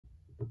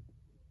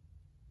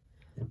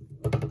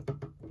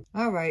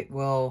Alright,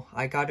 well,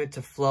 I got it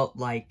to float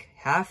like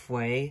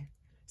halfway,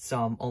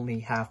 so I'm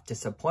only half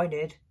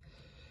disappointed.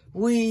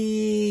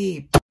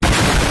 Whee!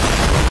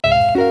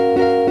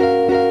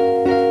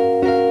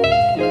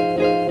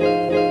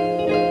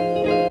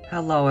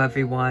 Hello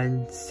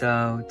everyone,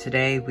 so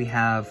today we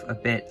have a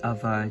bit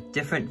of a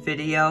different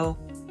video.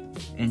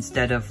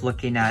 Instead of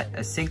looking at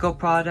a single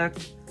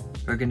product,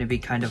 we're going to be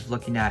kind of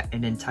looking at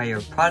an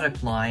entire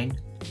product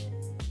line.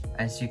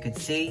 As you can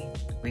see,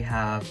 we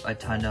have a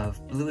ton of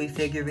Bluey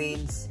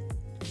figurines.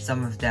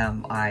 Some of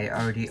them I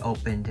already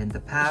opened in the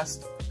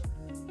past,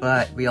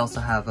 but we also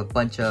have a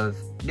bunch of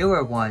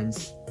newer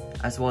ones,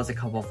 as well as a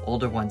couple of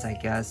older ones I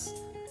guess,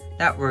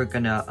 that we're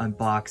gonna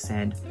unbox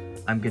and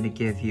I'm gonna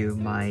give you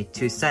my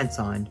 2 cents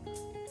on.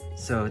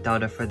 So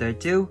without further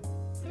ado,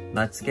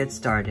 let's get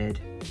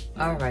started.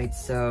 Alright,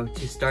 so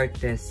to start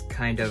this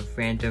kind of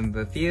random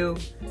review,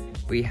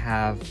 we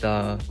have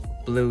the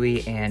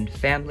Bluey and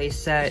Family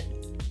set,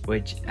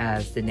 which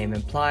as the name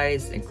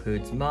implies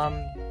includes Mom,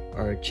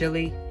 or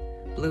Chili,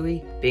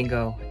 Bluey,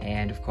 Bingo,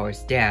 and of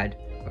course Dad,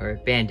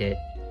 or Bandit.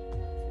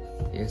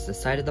 Here's the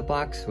side of the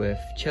box with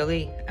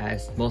Chili,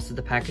 as most of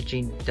the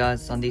packaging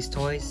does on these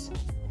toys.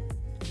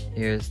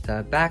 Here's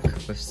the back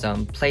with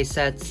some play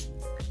sets.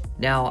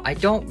 Now, I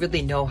don't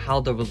really know how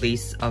the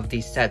release of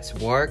these sets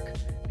work,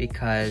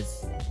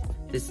 because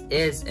this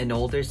is an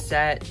older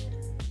set,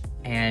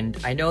 and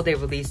I know they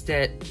released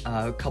it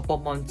a couple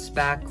months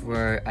back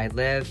where I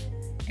live,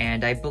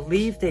 and I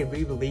believe they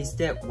re-released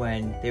it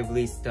when they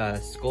released the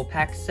Skull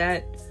Pack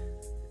set.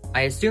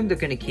 I assume they're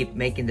gonna keep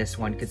making this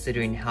one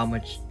considering how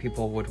much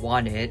people would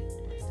want it.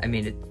 I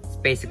mean, it's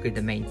basically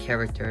the main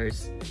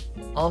characters.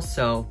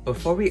 Also,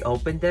 before we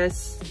open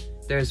this,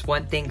 there's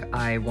one thing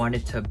I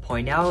wanted to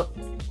point out,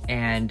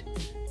 and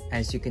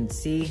as you can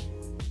see,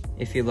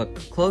 if you look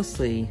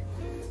closely,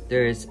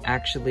 there's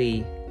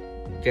actually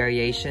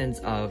variations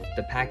of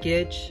the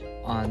package.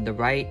 On the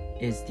right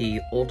is the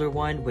older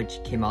one,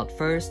 which came out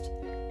first,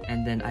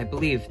 and then I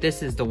believe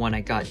this is the one I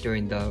got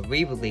during the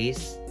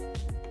re-release.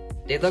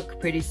 They look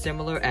pretty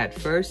similar at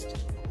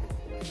first,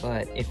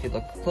 but if you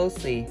look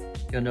closely,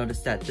 you'll notice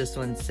that this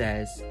one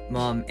says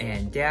Mom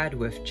and Dad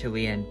with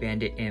Chili and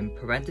Bandit in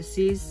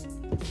parentheses,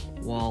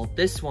 while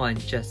this one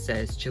just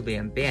says Chili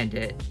and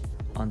Bandit.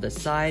 On the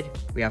side,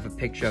 we have a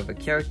picture of a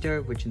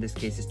character, which in this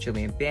case is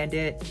Chili and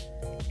Bandit,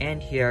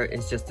 and here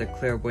is just a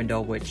clear window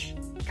which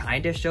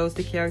kind of shows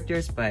the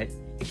characters, but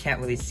you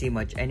can't really see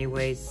much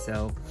anyways,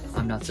 so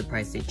I'm not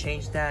surprised they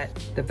changed that.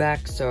 The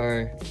backs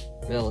are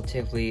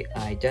relatively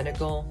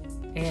identical,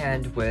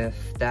 and with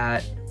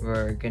that,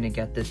 we're gonna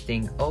get this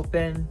thing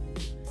open.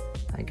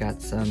 I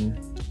got some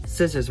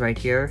scissors right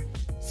here,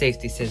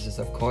 safety scissors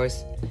of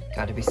course,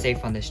 gotta be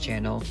safe on this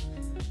channel,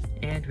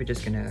 and we're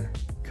just gonna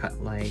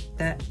cut like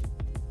that.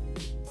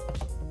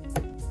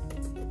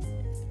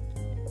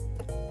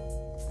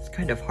 It's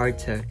kind of hard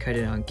to cut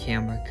it on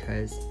camera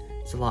because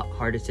it's a lot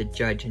harder to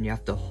judge and you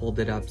have to hold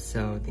it up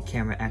so the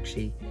camera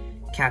actually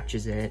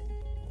captures it.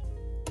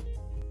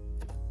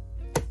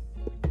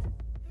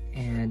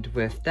 And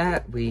with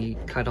that, we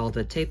cut all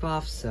the tape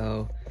off,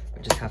 so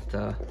we just have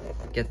to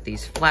get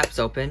these flaps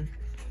open.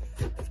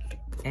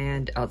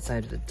 And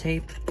outside of the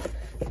tape,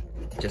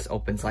 it just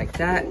opens like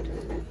that.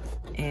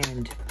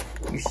 And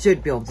you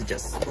should be able to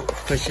just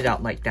push it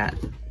out like that.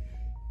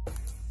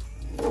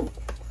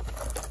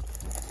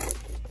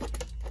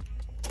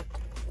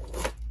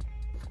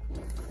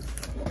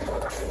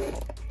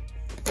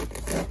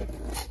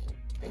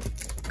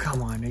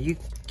 Come on, are you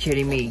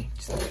kidding me?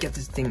 Just get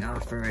this thing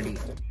off already.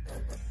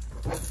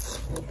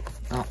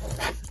 Oh,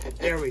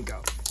 there we go.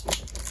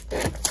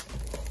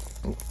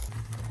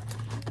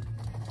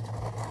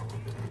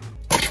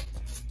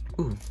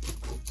 Ooh,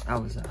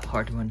 that was a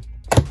hard one.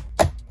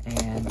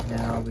 And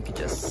now we could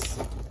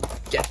just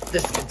get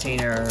this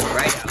container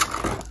right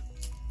out.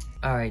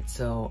 Alright,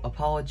 so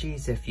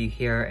apologies if you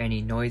hear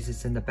any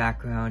noises in the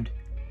background.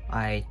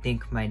 I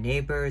think my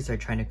neighbors are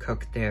trying to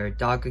cook their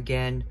dog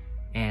again,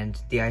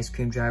 and the ice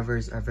cream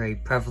drivers are very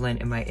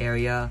prevalent in my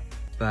area.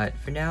 But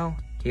for now,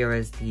 here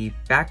is the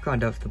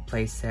background of the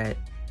playset,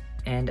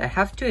 and I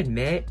have to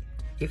admit,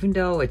 even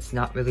though it's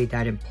not really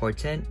that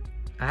important,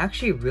 I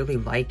actually really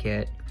like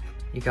it.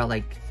 You got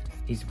like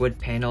these wood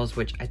panels,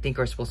 which I think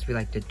are supposed to be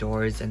like the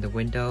doors and the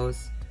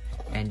windows,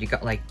 and you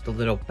got like the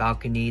little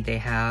balcony they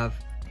have,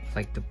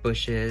 like the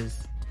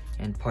bushes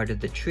and part of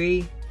the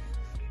tree.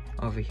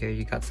 Over here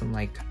you got some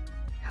like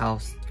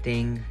house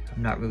thing,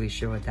 I'm not really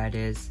sure what that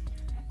is.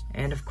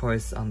 And of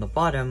course on the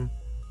bottom,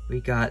 we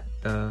got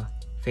the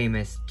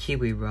famous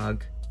kiwi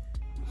rug.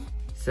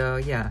 So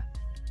yeah,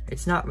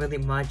 it's not really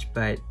much,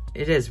 but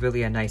it is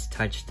really a nice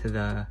touch to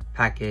the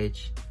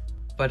package.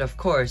 But of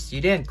course,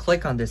 you didn't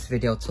click on this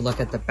video to look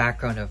at the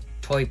background of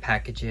toy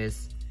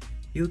packages.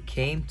 You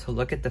came to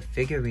look at the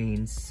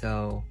figurines,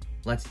 so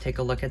let's take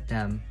a look at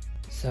them.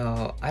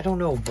 So I don't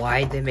know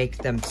why they make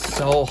them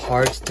so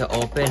hard to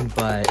open,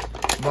 but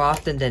more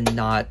often than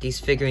not, these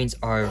figurines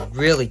are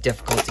really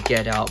difficult to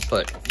get out,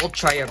 but we'll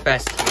try our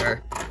best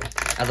here.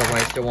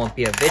 Otherwise there won't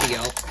be a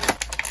video.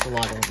 It's a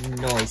lot of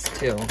noise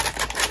too.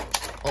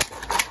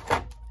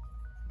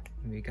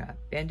 We got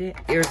Bandit.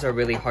 Ears are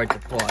really hard to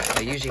pull out.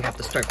 I usually have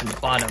to start from the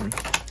bottom.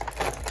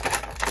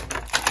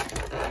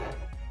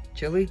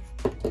 Chili.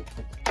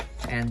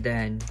 And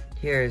then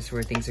here's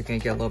where things are gonna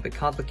get a little bit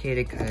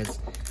complicated because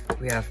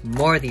we have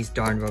more of these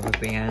darn rubber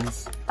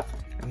bands.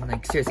 I mean,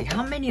 like, seriously,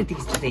 how many of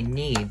these do they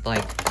need?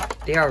 Like,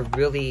 they are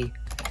really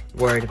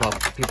worried about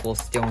people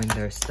stealing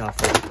their stuff.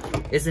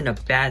 Like, isn't a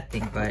bad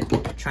thing,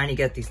 but trying to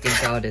get these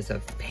things out is a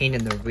pain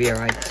in the rear,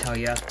 I tell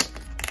ya.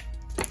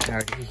 I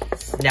already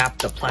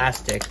snapped the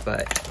plastic,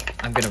 but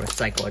I'm gonna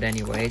recycle it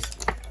anyways.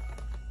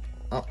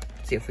 Oh,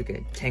 let's see if we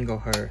could tangle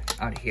her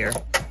out of here.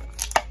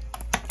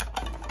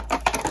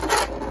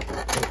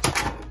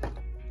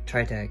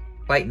 Tried to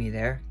bite me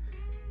there,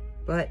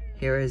 but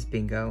here is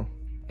Bingo.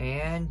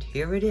 And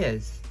here it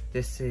is.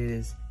 This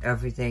is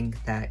everything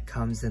that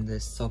comes in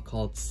this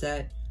so-called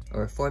set,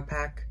 or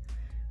 4-pack.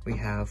 We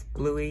have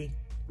Bluey,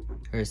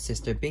 her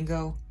sister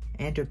Bingo,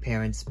 and her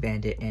parents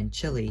Bandit and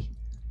Chili.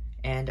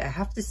 And I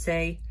have to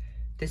say,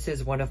 this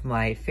is one of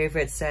my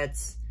favorite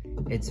sets.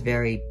 It's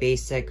very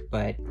basic,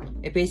 but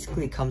it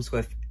basically comes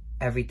with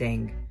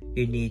everything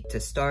you need to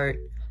start.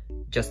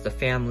 Just the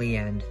family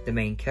and the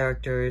main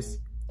characters.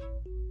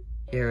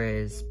 Here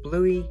is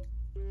Bluey.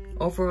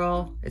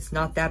 Overall, it's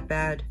not that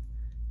bad.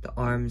 The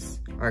arms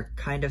are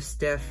kind of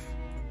stiff,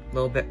 a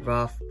little bit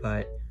rough,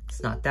 but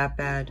it's not that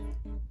bad.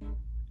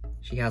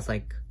 She has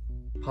like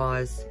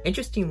paws.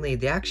 Interestingly,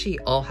 they actually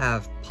all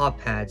have paw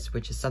pads,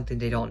 which is something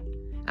they don't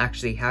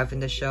actually have in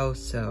the show,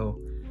 so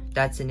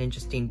that's an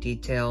interesting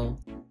detail.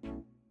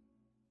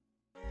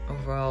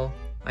 Overall,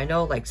 I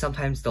know like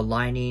sometimes the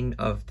lining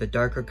of the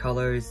darker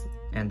colors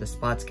and the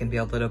spots can be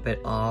a little bit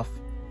off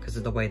because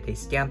of the way they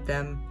stamp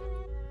them.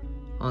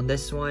 On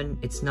this one,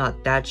 it's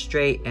not that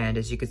straight, and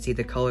as you can see,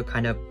 the color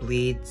kind of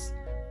bleeds,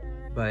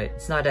 but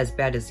it's not as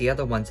bad as the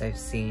other ones I've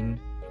seen.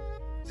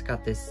 It's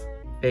got this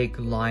big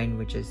line,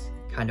 which is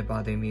kind of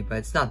bothering me, but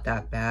it's not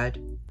that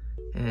bad.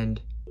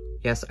 And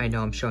yes, I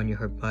know I'm showing you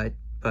her butt,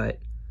 but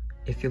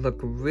if you look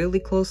really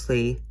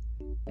closely,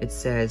 it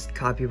says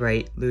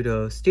copyright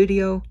Ludo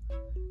Studio.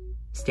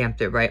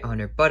 Stamped it right on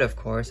her butt, of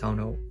course. I don't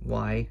know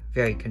why.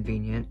 Very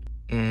convenient.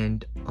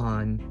 And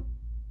on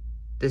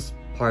this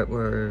part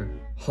where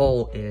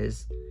hole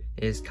is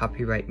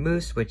copyright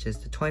Moose, which is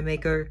the toy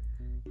maker,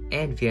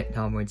 and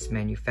Vietnam where it's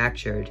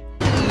manufactured.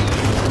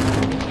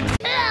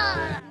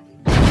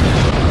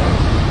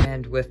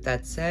 And with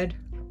that said,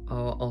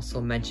 I'll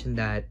also mention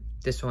that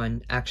this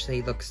one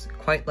actually looks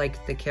quite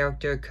like the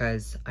character,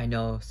 because I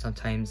know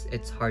sometimes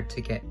it's hard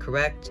to get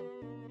correct.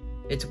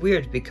 It's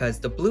weird because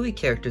the Bluey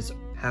characters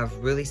have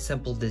really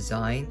simple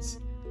designs,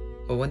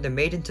 but when they're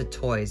made into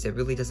toys, it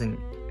really doesn't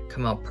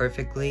come out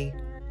perfectly.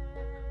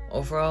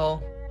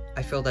 Overall,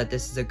 I feel that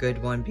this is a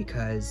good one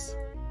because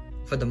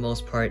for the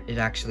most part, it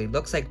actually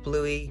looks like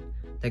Bluey.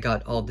 They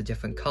got all the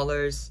different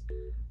colors.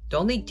 The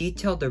only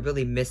detail they're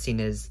really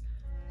missing is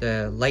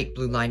the light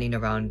blue lining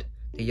around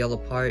the yellow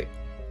part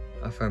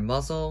of her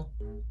muzzle.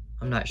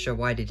 I'm not sure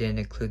why they didn't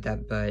include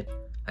that, but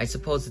I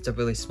suppose it's a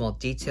really small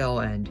detail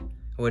and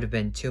it would have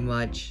been too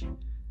much.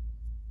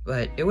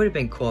 But it would have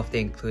been cool if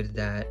they included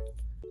that.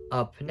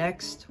 Up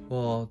next,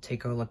 we'll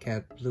take a look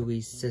at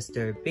Bluey's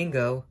sister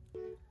Bingo.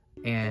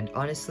 And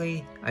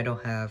honestly, I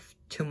don't have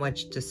too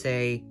much to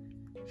say.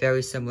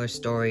 Very similar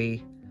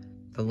story.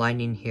 The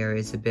lining here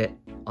is a bit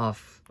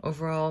off.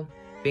 Overall,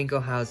 Bingo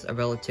has a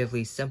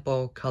relatively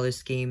simple color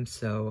scheme,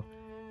 so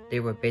they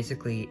were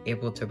basically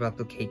able to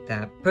replicate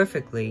that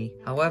perfectly.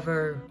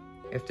 However,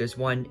 if there's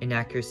one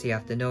inaccuracy I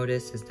have to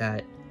notice is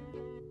that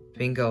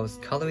Bingo's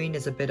coloring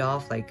is a bit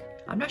off. Like,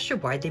 I'm not sure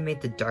why they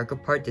made the darker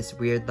part this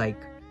weird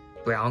like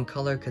brown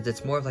color, because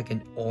it's more of like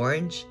an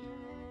orange.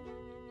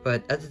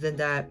 But other than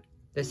that,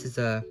 this is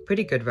a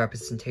pretty good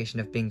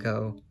representation of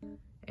Bingo,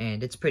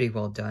 and it's pretty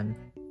well done.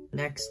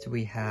 Next,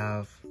 we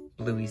have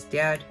Bluey's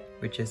dad,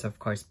 which is of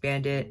course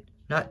Bandit.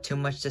 Not too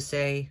much to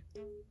say.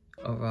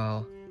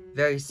 Overall,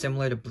 very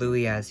similar to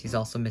Bluey, as he's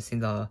also missing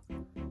the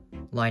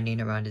lining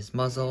around his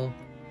muzzle.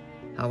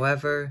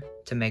 However,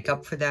 to make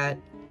up for that,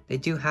 they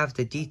do have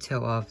the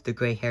detail of the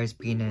gray hairs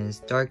being in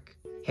his dark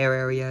hair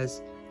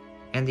areas,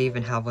 and they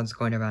even have ones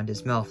going around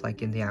his mouth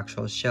like in the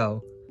actual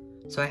show.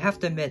 So I have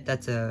to admit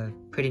that's a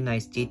pretty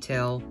nice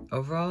detail.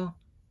 Overall,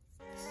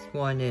 this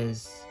one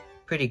is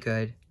pretty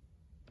good,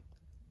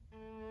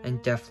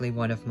 and definitely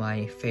one of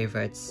my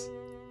favorites.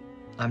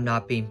 I'm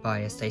not being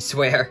biased, I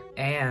swear.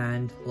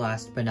 And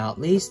last but not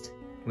least,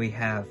 we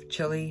have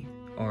Chili,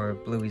 or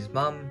Bluey's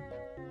mom.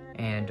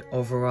 And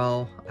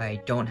overall,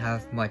 I don't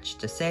have much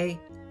to say,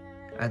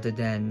 other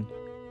than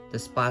the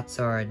spots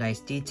are a nice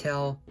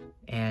detail,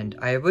 and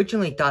I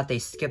originally thought they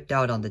skipped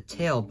out on the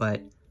tail,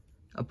 but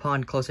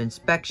upon closer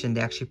inspection,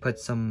 they actually put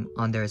some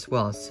on there as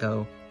well,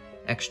 so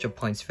extra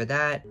points for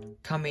that.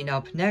 Coming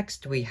up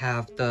next, we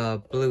have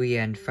the Bluey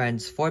and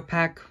Friends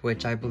 4-pack,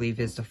 which I believe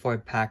is the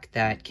 4-pack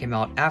that came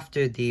out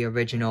after the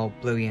original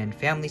Bluey and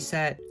Family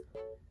set.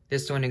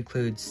 This one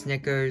includes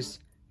Snickers,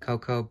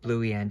 Coco,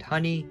 Bluey, and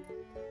Honey.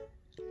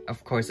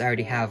 Of course, I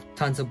already have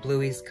tons of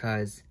Blueys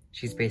because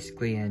she's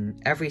basically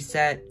in every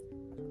set.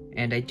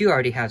 And I do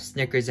already have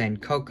Snickers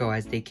and Cocoa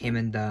as they came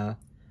in the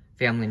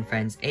Family and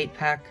Friends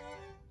 8-pack.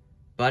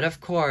 But of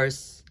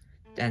course,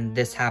 and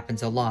this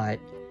happens a lot,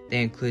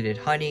 they included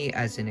Honey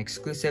as an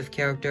exclusive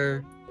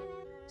character.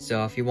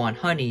 So if you want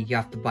Honey, you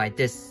have to buy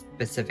this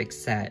specific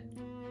set.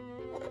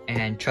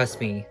 And trust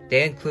me,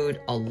 they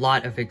include a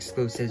lot of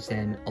exclusives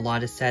in a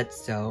lot of sets,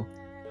 so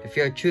if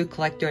you're a true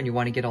collector and you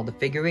want to get all the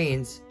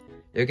figurines,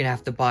 you're gonna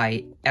have to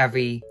buy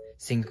every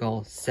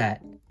single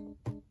set.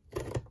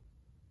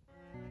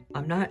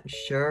 I'm not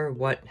sure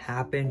what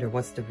happened or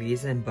what's the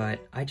reason, but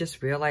I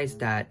just realized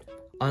that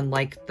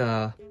unlike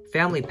the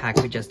family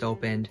pack we just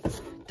opened,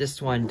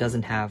 this one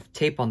doesn't have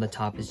tape on the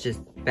top, it's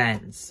just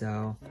bent,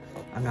 so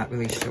I'm not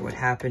really sure what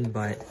happened,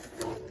 but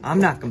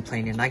I'm not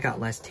complaining, I got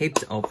less tape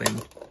to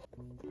open.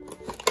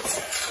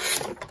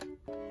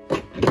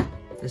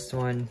 This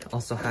one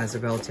also has a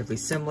relatively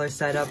similar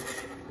setup.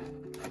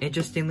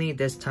 Interestingly,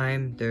 this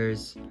time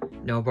there's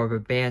no rubber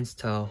bands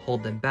to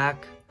hold them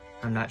back.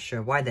 I'm not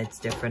sure why that's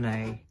different.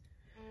 I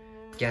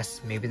guess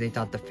maybe they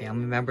thought the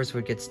family members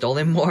would get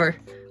stolen more.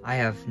 I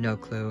have no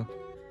clue.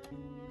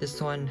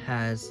 This one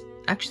has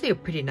actually a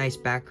pretty nice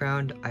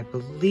background. I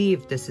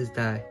believe this is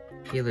the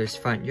healer's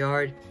front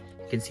yard.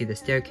 You can see the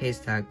staircase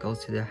that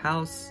goes to their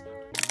house.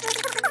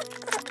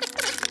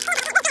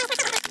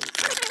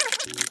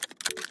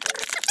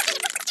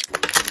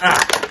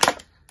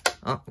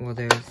 Oh, well,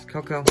 there's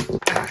Coco.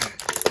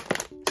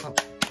 Oh,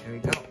 there we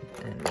go.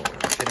 And we'll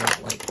put it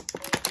out like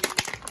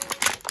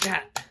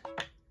that.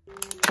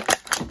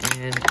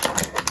 And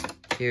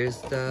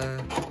here's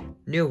the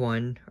new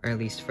one, or at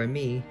least for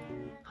me,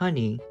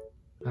 Honey.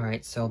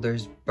 Alright, so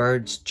there's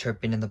birds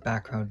chirping in the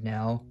background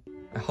now.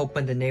 I hope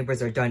when the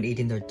neighbors are done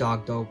eating their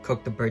dog, they'll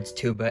cook the birds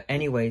too. But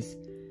anyways,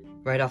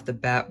 right off the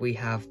bat, we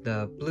have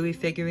the Bluey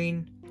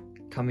figurine.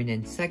 Coming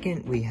in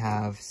second, we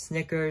have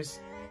Snickers.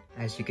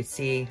 As you can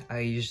see, I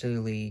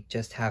usually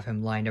just have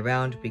him lying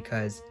around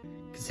because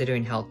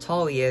considering how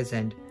tall he is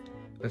and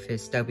with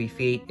his stubby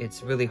feet,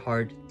 it's really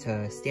hard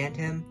to stand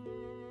him.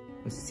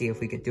 Let's see if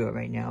we could do it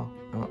right now.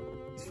 Oh,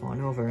 he's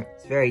falling over.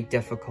 It's very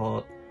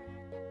difficult.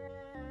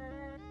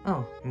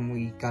 Oh, and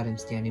we got him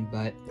standing,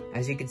 but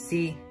as you can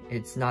see,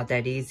 it's not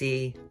that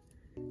easy.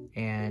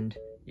 And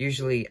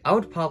usually, I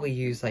would probably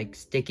use like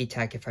sticky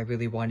tack if I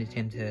really wanted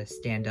him to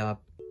stand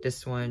up.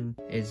 This one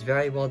is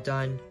very well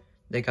done.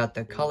 They got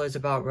the colors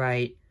about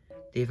right.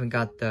 They even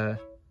got the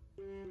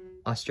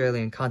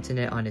Australian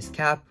continent on his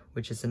cap,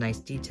 which is a nice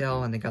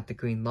detail, and they got the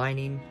green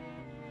lining.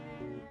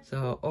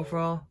 So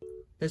overall,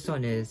 this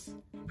one is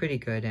pretty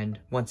good and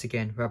once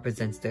again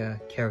represents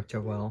the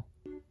character well.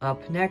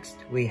 Up next,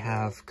 we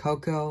have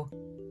Coco,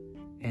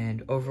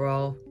 and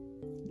overall,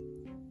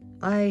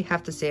 I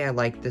have to say I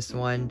like this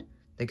one.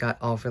 They got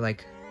all for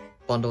like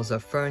bundles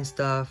of fur and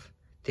stuff.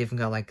 They even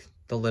got like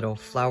the little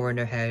flower in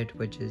her head,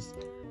 which is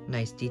a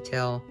nice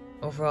detail.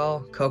 Overall,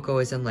 Coco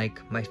isn't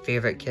like my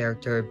favorite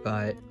character,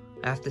 but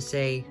I have to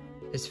say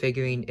this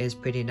figurine is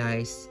pretty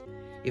nice,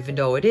 even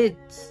though it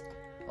is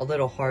a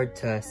little hard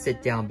to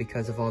sit down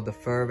because of all the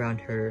fur around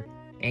her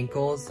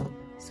ankles,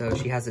 so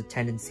she has a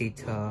tendency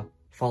to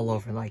fall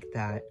over like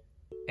that.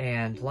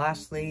 And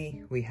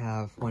lastly, we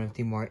have one of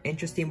the more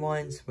interesting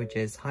ones, which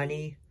is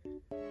Honey.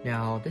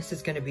 Now, this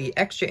is going to be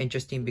extra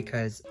interesting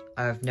because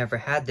I've never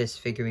had this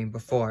figurine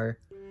before,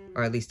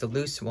 or at least a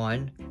loose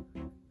one.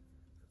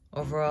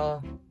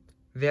 Overall,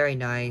 very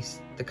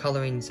nice. The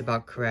coloring's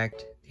about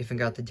correct. They even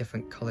got the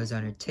different colors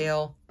on her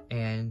tail,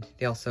 and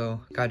they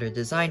also got her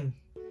design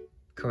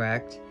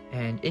correct.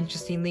 And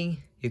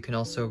interestingly, you can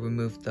also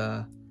remove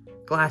the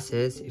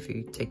glasses if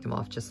you take them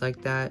off just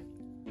like that.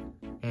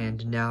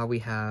 And now we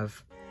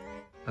have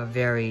a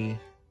very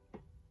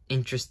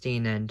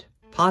interesting and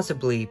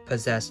possibly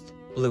possessed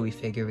Bluey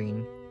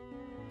figurine.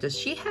 Does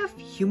she have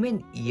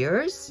human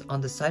ears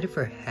on the side of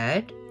her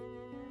head?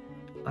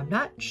 I'm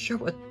not sure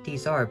what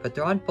these are, but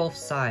they're on both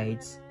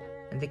sides,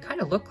 and they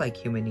kind of look like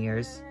human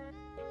ears.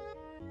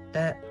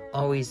 That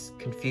always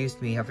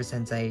confused me ever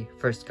since I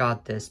first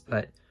got this,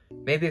 but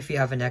maybe if you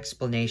have an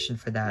explanation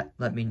for that,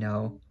 let me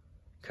know.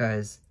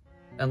 Because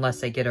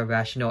unless I get a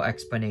rational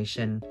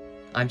explanation,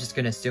 I'm just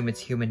gonna assume it's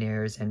human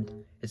ears, and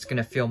it's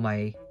gonna feel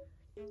my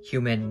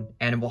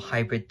human-animal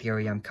hybrid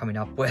theory I'm coming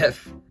up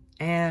with.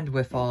 And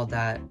with all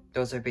that,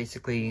 those are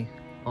basically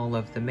all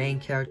of the main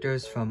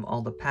characters from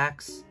all the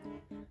packs.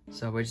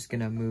 So we're just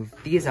gonna move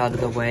these out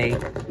of the way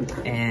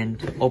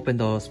and open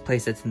those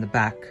playsets in the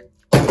back.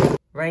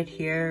 Right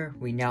here,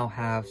 we now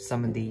have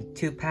some of the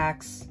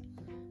 2-packs.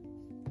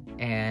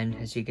 And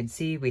as you can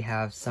see, we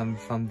have some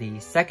from the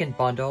second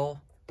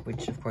bundle,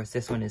 which of course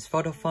this one is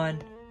Photo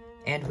Fun.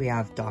 And we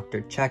have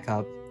Dr.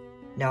 Checkup.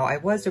 Now, I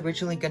was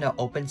originally gonna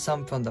open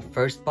some from the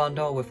first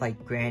bundle with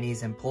like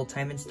grannies and pull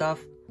time and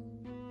stuff.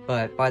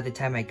 But by the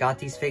time I got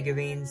these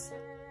figurines,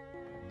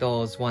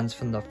 those ones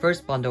from the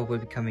first bundle were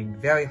becoming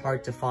very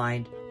hard to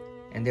find,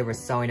 and they were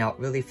selling out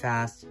really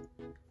fast.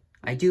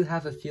 I do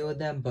have a few of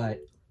them, but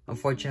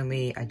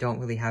unfortunately, I don't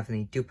really have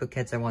any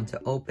duplicates I want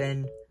to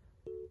open.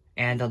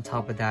 And on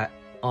top of that,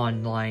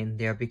 online,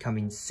 they're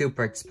becoming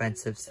super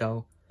expensive,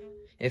 so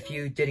if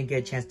you didn't get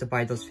a chance to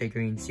buy those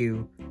figurines,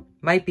 you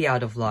might be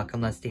out of luck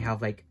unless they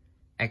have like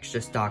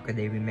extra stock or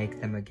they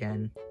remake them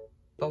again.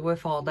 But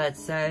with all that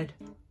said,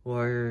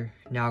 we're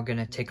now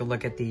gonna take a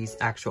look at these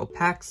actual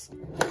packs,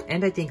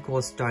 and I think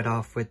we'll start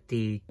off with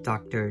the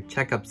Doctor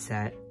Checkup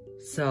set.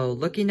 So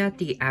looking at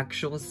the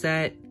actual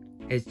set,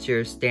 it's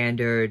your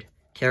standard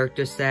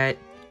character set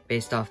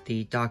based off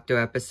the Doctor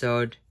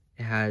episode.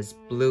 It has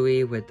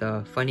Bluey with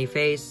a funny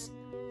face,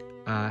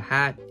 a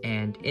hat,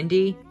 and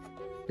Indy.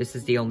 This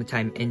is the only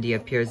time Indy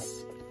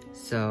appears,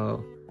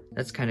 so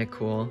that's kind of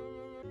cool.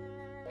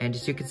 And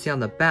as you can see on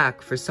the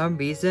back, for some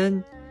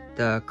reason,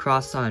 the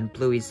cross on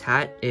Bluey's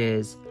hat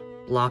is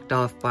blocked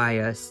off by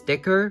a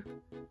sticker.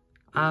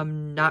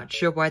 I'm not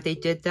sure why they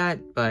did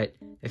that, but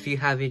if you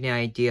have any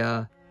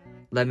idea,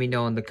 let me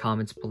know in the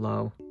comments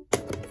below.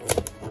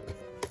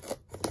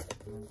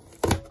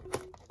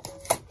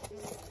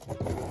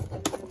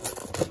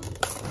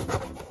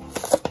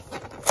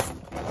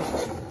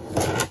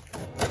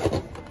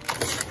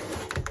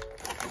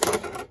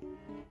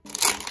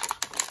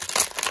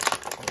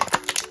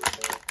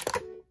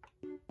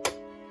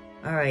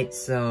 Alright,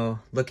 so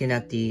looking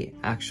at the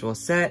actual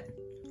set,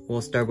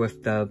 we'll start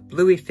with the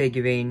Bluey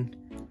figurine,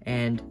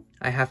 and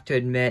I have to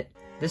admit,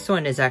 this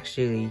one is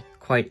actually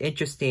quite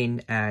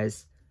interesting.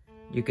 As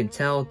you can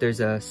tell, there's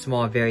a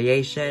small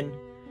variation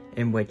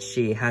in which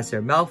she has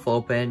her mouth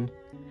open,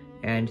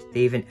 and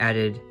they even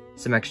added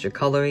some extra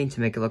coloring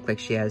to make it look like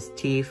she has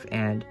teeth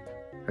and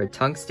her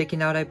tongue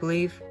sticking out, I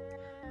believe.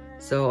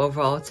 So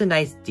overall, it's a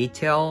nice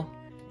detail,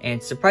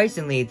 and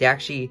surprisingly, they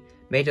actually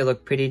made it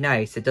look pretty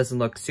nice. It doesn't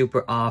look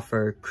super off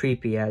or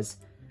creepy as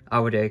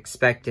I would have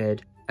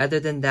expected. Other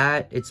than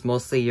that, it's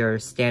mostly your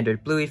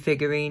standard Bluey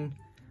figurine,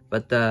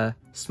 but the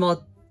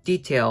small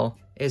detail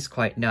is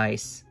quite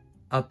nice.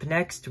 Up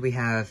next, we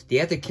have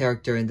the other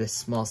character in this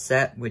small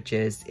set, which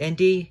is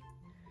Indy.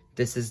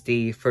 This is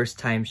the first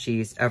time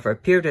she's ever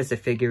appeared as a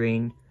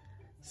figurine,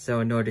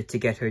 so in order to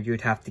get her,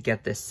 you'd have to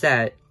get this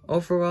set.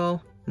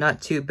 Overall,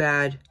 not too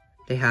bad.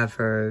 They have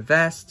her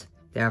vest,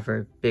 they have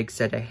her big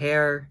set of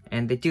hair,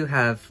 and they do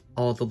have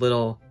all the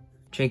little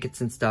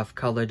trinkets and stuff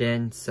colored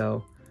in,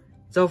 so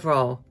it's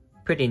overall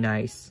pretty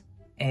nice.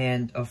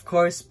 And of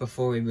course,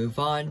 before we move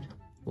on,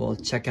 we'll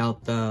check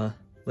out the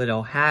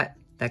little hat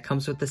that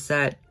comes with the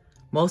set.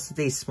 Most of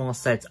these small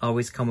sets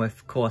always come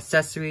with cool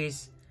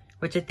accessories,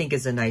 which I think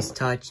is a nice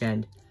touch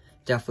and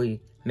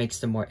definitely makes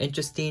them more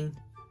interesting.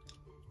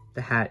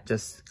 The hat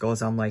just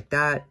goes on like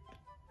that,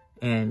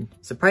 and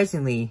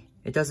surprisingly,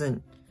 it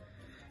doesn't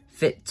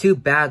fit too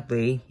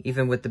badly,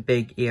 even with the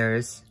big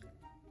ears.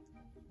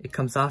 It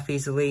comes off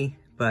easily,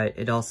 but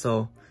it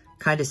also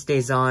kind of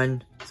stays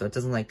on, so it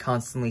doesn't like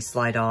constantly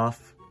slide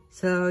off.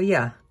 So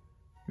yeah,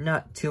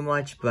 not too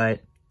much,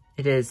 but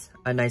it is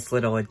a nice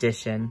little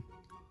addition.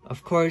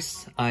 Of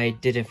course, I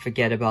didn't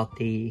forget about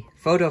the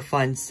Photo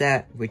Fun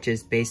set, which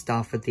is based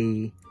off of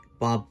the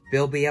Bob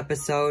Bilby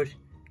episode.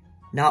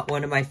 Not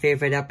one of my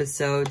favorite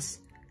episodes,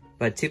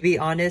 but to be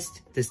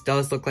honest, this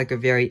does look like a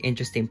very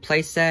interesting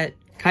playset.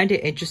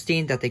 Kinda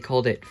interesting that they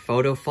called it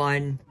Photo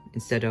Fun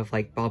instead of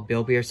like Bob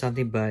Bilby or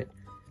something, but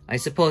I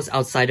suppose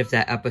outside of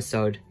that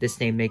episode, this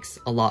name makes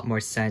a lot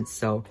more sense,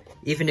 so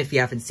even if you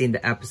haven't seen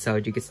the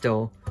episode, you could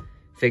still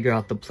figure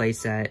out the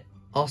playset.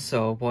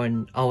 Also,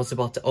 when I was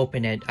about to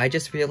open it, I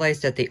just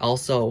realized that they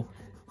also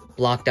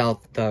blocked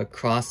out the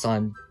cross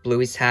on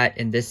Bluey's hat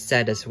in this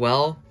set as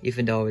well,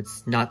 even though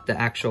it's not the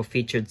actual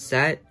featured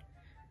set.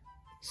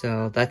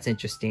 So that's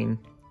interesting.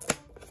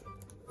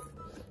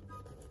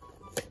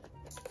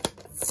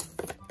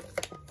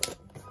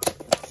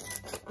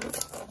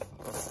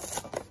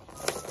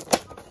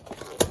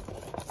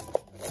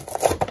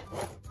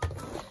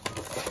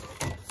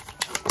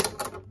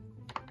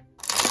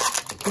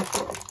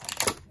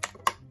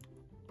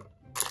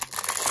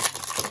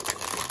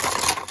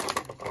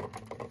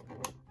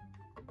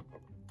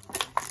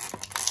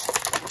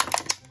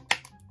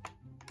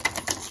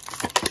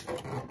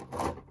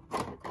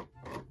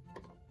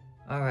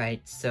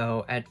 Alright,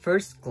 so at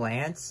first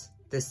glance,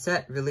 this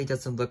set really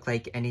doesn't look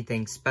like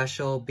anything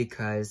special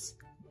because,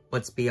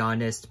 let's be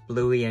honest,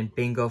 Bluey and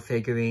Bingo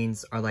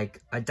figurines are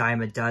like a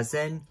dime a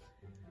dozen.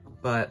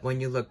 But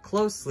when you look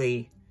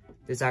closely,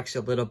 there's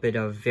actually a little bit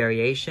of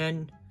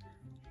variation.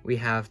 We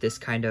have this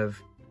kind of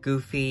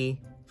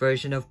goofy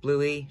version of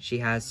Bluey. She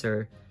has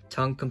her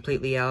tongue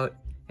completely out,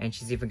 and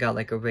she's even got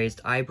like a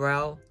raised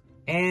eyebrow.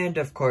 And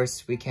of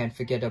course, we can't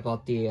forget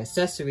about the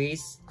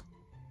accessories.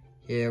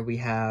 Here we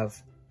have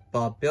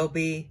Bob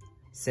Bilby,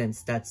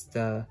 since that's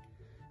the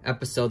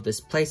episode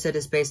this playset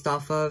is based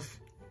off of.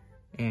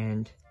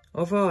 And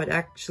overall, it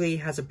actually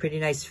has a pretty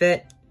nice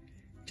fit.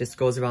 Just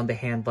goes around the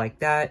hand like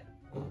that.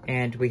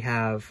 And we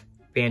have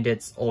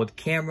Bandit's old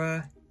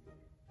camera.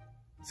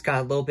 It's got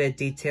a little bit of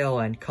detail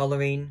and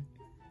coloring.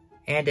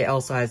 And it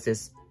also has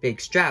this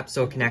big strap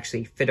so it can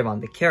actually fit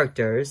around the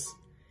characters.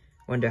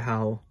 Wonder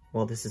how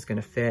well this is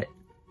gonna fit.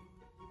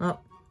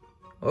 Well,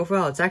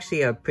 overall, it's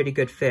actually a pretty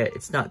good fit.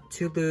 It's not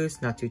too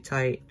loose, not too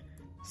tight.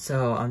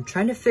 So I'm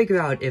trying to figure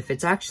out if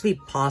it's actually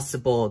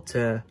possible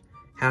to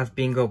have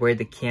Bingo wear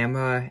the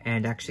camera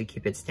and actually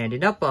keep it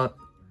standing up.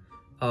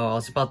 Oh, I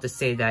was about to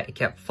say that it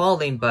kept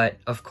falling, but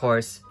of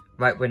course,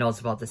 right when I was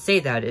about to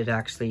say that, it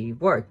actually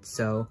worked.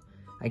 So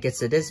I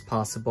guess it is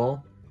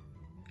possible.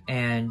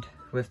 And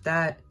with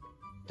that,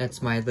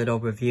 that's my little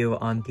review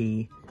on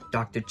the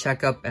Dr.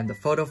 Checkup and the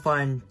Photo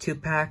Fun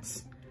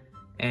 2-packs.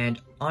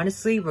 And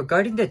honestly,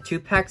 regarding the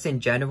 2-packs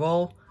in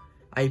general,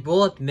 I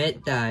will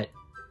admit that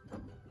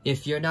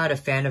if you're not a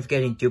fan of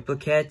getting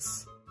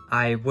duplicates,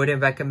 I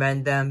wouldn't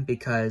recommend them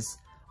because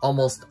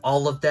almost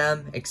all of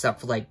them, except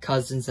for like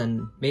Cousins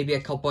and maybe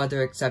a couple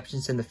other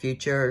exceptions in the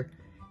future,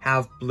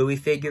 have Bluey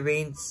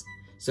figurines.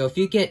 So if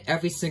you get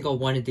every single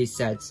one of these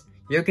sets,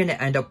 you're gonna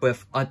end up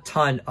with a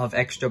ton of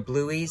extra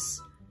Blueys.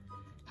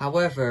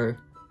 However,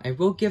 I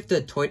will give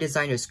the toy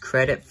designers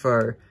credit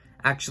for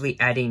actually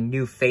adding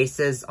new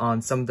faces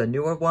on some of the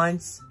newer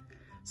ones.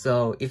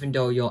 So even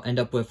though you'll end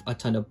up with a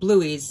ton of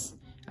Blueys,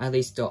 at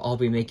least they'll all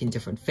be making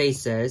different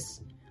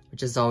faces,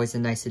 which is always a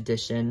nice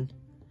addition.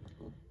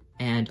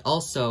 And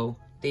also,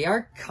 they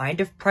are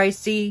kind of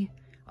pricey.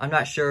 I'm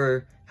not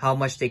sure how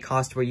much they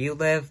cost where you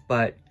live,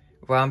 but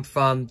where I'm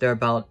from, they're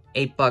about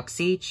 $8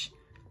 each.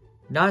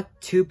 Not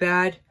too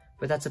bad,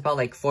 but that's about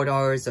like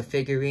 $4 a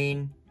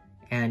figurine.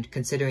 And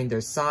considering their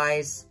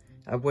size,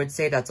 I would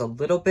say that's a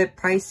little bit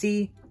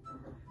pricey.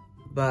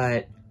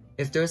 But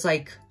if there's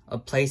like a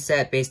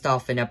playset based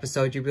off an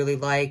episode you really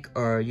like,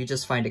 or you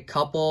just find a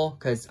couple,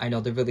 because I know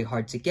they're really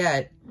hard to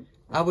get,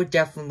 I would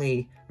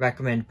definitely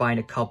recommend buying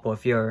a couple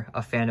if you're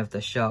a fan of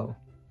the show.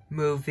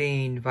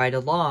 Moving right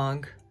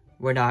along,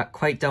 we're not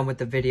quite done with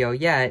the video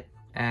yet,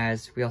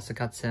 as we also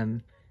got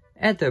some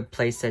other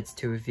playsets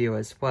to review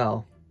as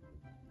well.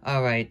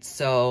 Alright,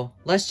 so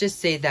let's just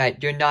say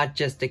that you're not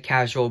just a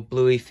casual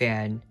Bluey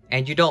fan,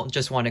 and you don't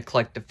just want to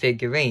collect the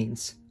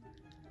figurines.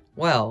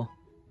 Well,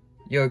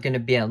 you're gonna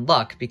be in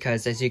luck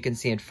because as you can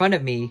see in front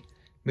of me,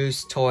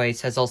 Moose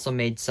Toys has also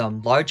made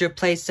some larger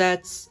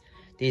playsets.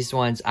 These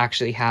ones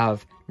actually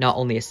have not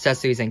only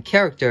accessories and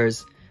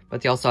characters,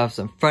 but they also have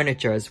some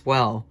furniture as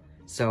well.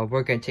 So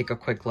we're gonna take a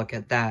quick look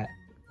at that.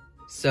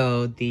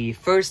 So the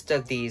first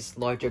of these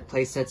larger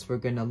playsets we're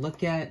gonna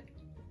look at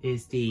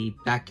is the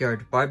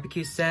Backyard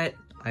Barbecue set.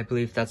 I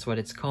believe that's what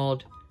it's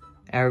called.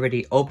 I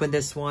already opened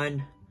this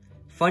one.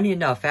 Funny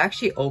enough, I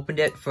actually opened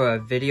it for a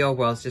video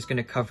where I was just going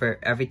to cover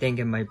everything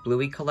in my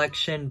Bluey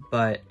collection,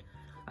 but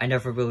I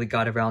never really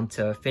got around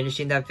to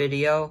finishing that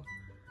video.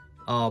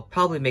 I'll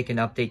probably make an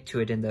update to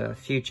it in the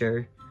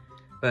future.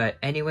 But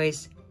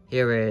anyways,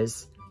 here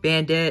is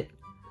Bandit.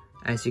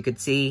 As you can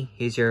see,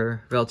 he's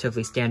your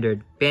relatively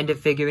standard Bandit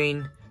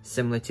figurine,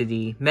 similar to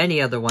the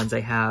many other ones I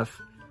have.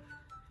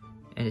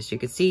 And as you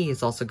can see,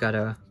 he's also got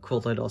a cool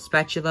little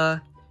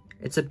spatula.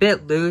 It's a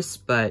bit loose,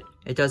 but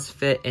it does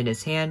fit in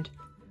his hand.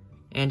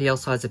 And he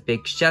also has a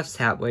big chef's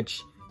hat,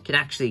 which can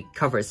actually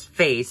cover his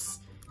face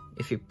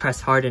if you press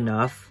hard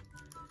enough.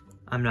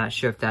 I'm not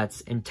sure if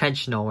that's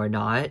intentional or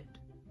not.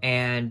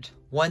 And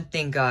one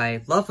thing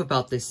I love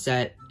about this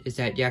set is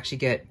that you actually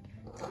get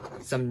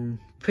some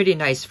pretty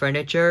nice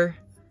furniture.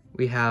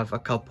 We have a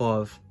couple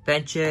of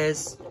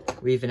benches.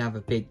 We even have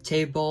a big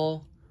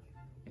table.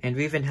 And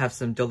we even have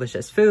some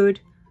delicious food.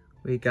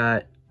 We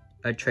got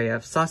a tray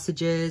of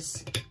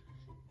sausages.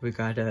 We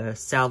got a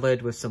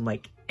salad with some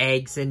like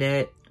eggs in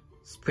it.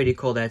 It's pretty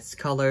cool that it's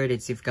colored.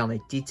 It's even got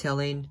like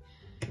detailing.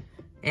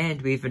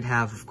 And we even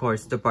have, of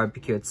course, the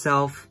barbecue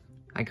itself.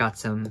 I got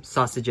some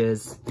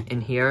sausages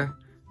in here.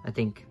 I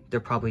think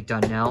they're probably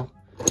done now.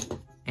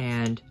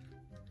 And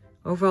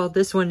overall,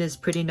 this one is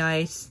pretty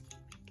nice.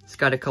 It's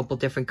got a couple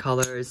different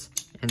colors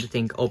and the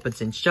thing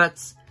opens and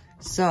shuts.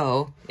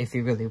 So if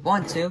you really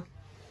want to,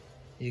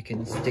 you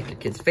can stick your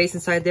kid's face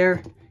inside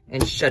there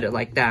and shut it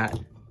like that.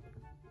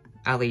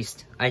 At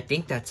least I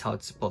think that's how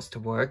it's supposed to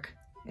work.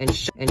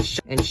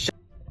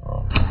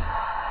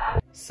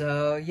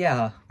 So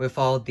yeah, with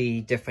all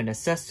the different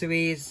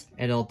accessories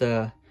and all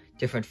the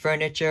different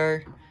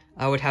furniture,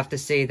 I would have to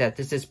say that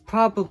this is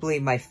probably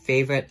my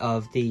favorite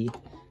of the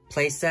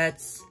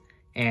playsets.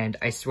 And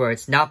I swear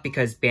it's not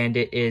because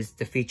Bandit is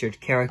the featured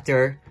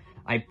character,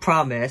 I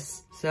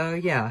promise. So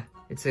yeah,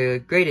 it's a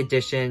great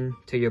addition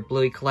to your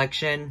Bluey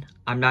collection.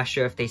 I'm not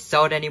sure if they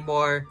sell it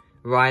anymore.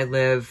 Where I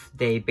live,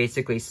 they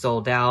basically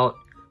sold out,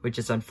 which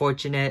is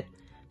unfortunate.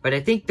 But I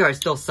think there are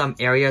still some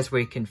areas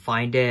where you can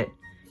find it,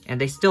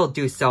 and they still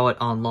do sell it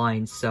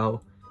online,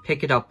 so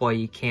pick it up while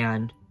you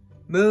can.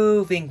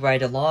 Moving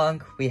right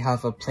along, we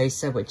have a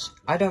playset which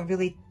I don't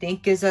really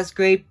think is as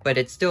great, but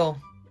it's still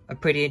a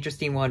pretty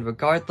interesting one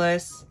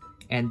regardless,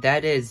 and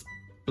that is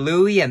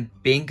Bluey and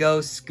Bingo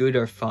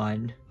Scooter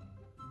Fun.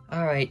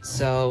 Alright,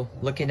 so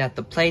looking at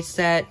the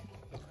playset,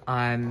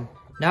 I'm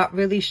not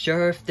really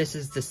sure if this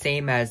is the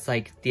same as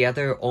like the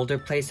other older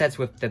playsets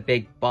with the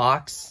big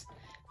box,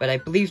 but I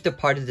believe they're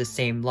part of the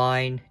same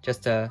line,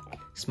 just a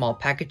small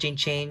packaging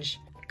change.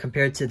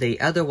 Compared to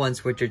the other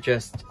ones which are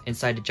just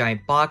inside a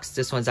giant box,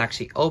 this one's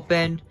actually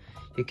open.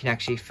 You can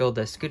actually fill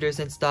the scooters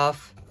and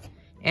stuff.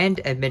 And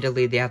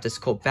admittedly, they have this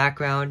cool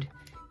background.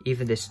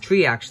 Even this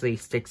tree actually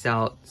sticks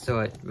out, so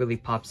it really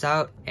pops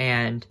out.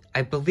 And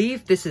I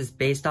believe this is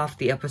based off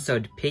the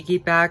episode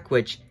Piggyback,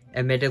 which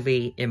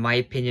admittedly, in my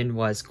opinion,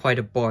 was quite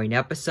a boring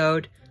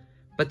episode.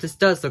 But this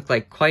does look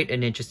like quite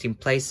an interesting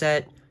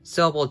playset,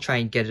 so we'll try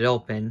and get it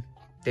open.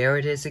 There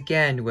it is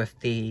again with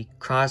the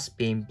cross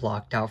beam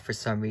blocked out for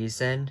some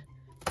reason.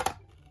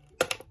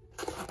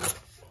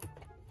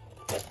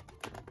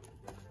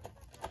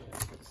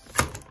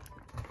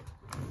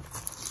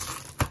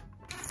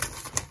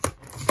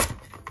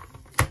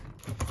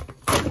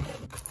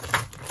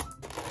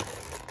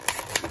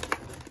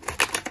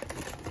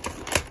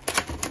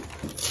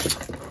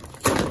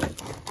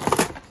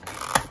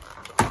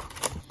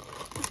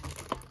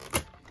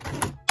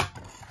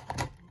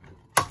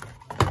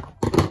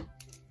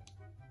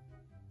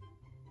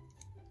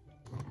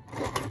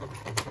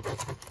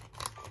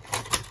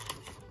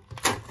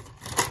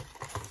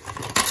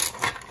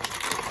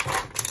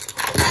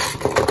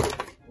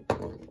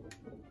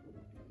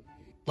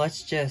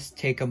 Let's just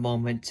take a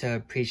moment to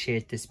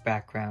appreciate this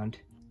background.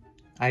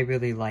 I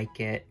really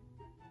like it.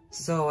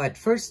 So at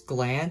first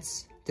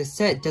glance, the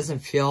set doesn't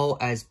feel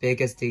as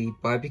big as the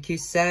barbecue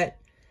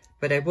set,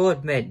 but I will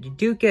admit, you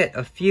do get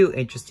a few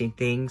interesting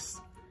things.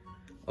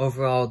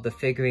 Overall, the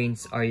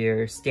figurines are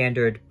your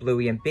standard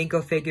Bluey and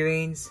Bingo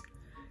figurines,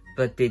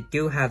 but they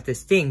do have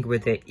this thing where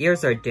the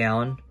ears are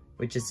down,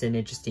 which is an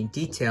interesting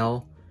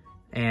detail.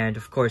 And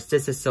of course,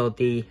 this is so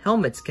the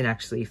helmets can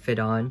actually fit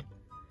on.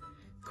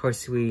 Of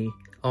course, we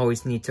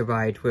always need to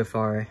ride with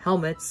our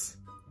helmets.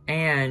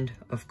 And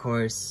of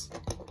course,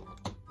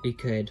 you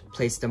could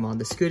place them on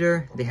the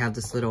scooter. They have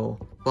this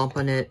little bump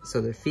on it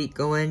so their feet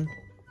go in.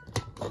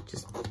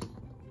 Just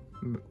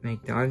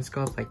make the arms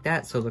go up like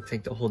that so it looks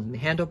like they're holding the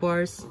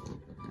handlebars.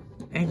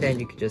 And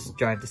then you can just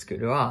drive the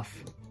scooter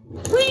off.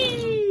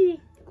 Whee!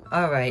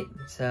 Alright,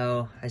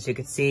 so as you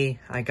can see,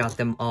 I got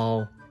them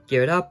all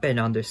geared up and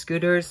on their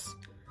scooters.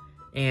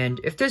 And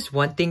if there's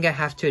one thing I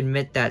have to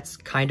admit that's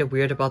kind of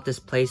weird about this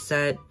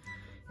playset,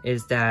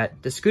 is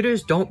that the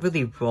scooters don't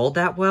really roll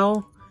that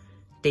well.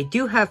 They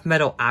do have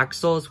metal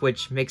axles,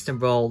 which makes them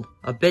roll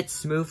a bit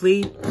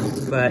smoothly,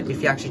 but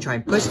if you actually try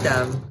and push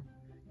them,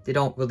 they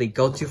don't really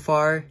go too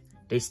far.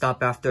 They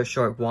stop after a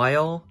short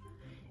while.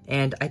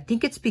 And I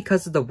think it's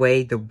because of the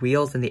way the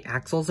wheels and the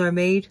axles are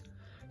made.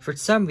 For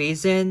some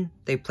reason,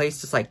 they place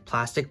this like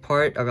plastic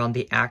part around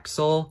the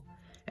axle,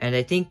 and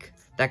I think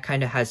that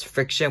kind of has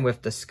friction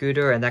with the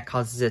scooter and that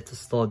causes it to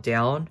slow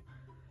down.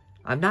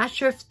 I'm not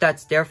sure if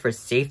that's there for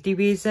safety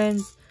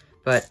reasons,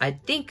 but I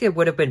think it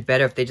would have been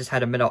better if they just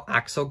had a metal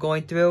axle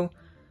going through.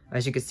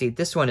 As you can see,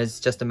 this one is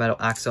just a metal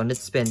axle and it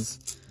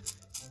spins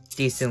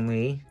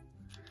decently.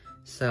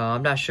 So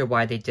I'm not sure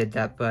why they did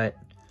that, but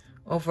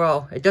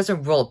overall, it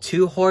doesn't roll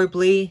too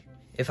horribly.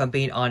 If I'm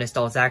being honest,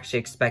 I was actually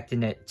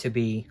expecting it to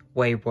be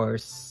way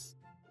worse.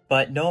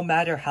 But no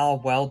matter how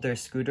well their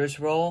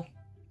scooters roll,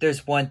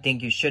 there's one thing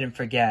you shouldn't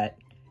forget.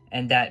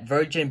 And that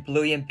Virgin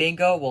Bluey and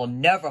Bingo will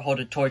never hold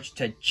a torch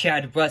to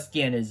Chad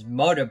Rusty and his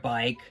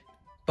motorbike.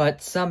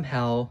 But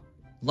somehow,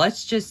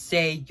 let's just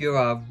say you're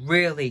a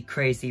really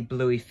crazy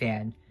Bluey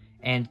fan,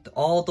 and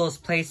all those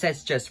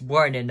playsets just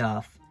weren't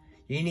enough.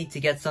 You need to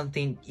get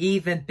something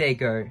even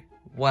bigger.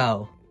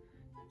 Well,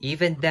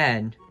 even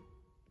then,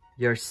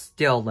 you're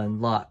still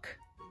in luck.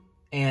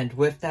 And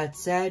with that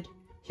said,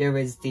 here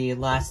is the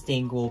last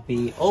thing we'll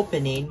be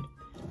opening,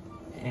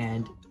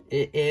 and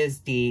it is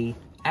the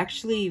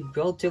actually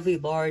relatively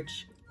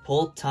large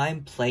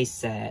full-time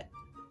playset.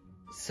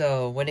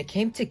 So when it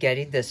came to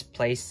getting this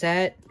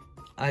playset,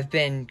 I've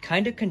been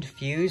kind of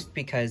confused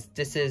because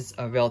this is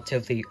a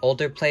relatively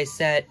older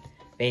playset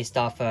based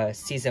off a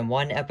season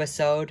 1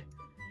 episode,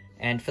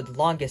 and for the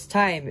longest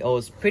time it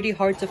was pretty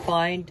hard to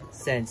find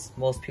since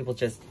most people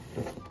just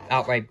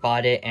outright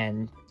bought it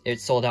and it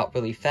sold out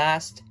really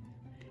fast.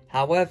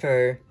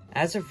 However,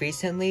 as of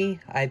recently,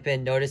 I've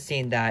been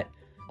noticing that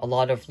a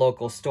lot of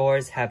local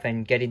stores have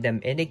been getting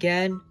them in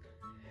again.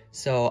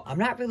 So I'm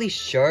not really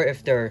sure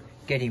if they're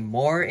getting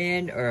more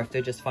in or if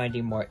they're just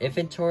finding more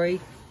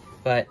inventory.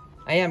 But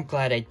I am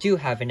glad I do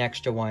have an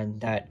extra one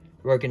that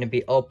we're going to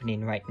be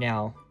opening right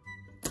now.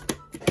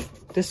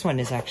 This one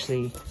is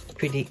actually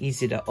pretty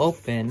easy to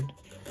open.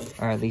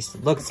 Or at least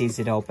it looks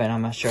easy to open.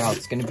 I'm not sure how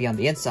it's going to be on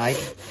the inside.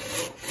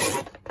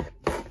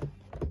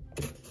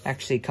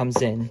 Actually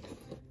comes in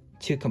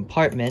 2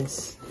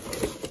 compartments.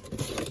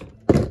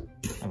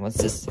 What's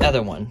this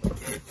other one?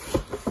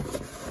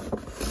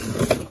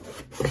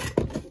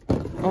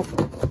 Oh,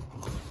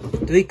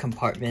 3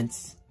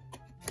 compartments.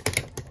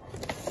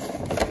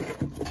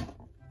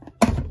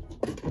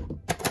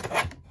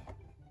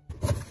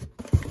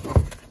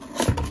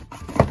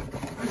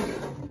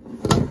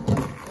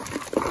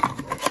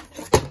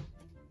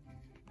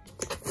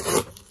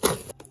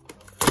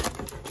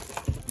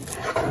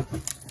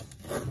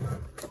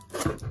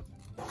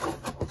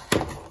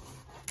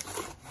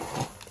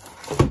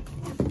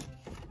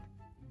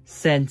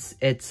 Since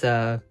it's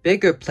a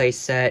bigger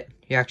playset,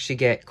 you actually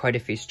get quite a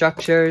few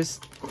structures.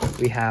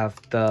 We have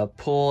the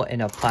pool in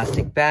a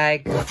plastic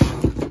bag.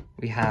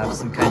 We have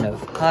some kind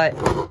of hut.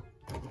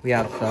 we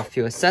have a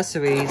few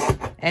accessories,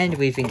 and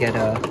we even get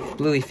a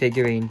Bluey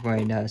figurine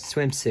wearing a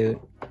swimsuit.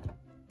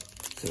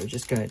 So we're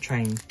just gonna try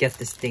and get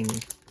this thing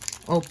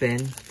open. I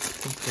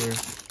think we're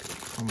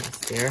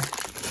almost there.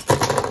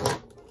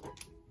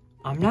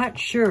 I'm not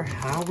sure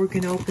how we're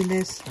gonna open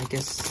this. I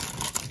guess,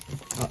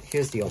 oh,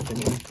 here's the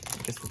opening.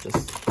 I guess we'll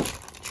just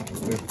try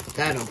and rip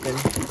that open.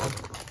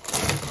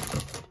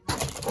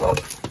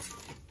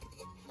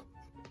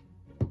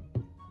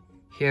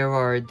 Here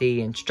are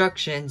the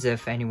instructions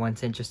if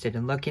anyone's interested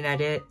in looking at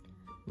it.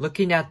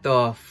 Looking at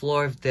the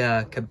floor of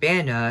the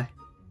cabana,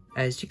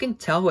 as you can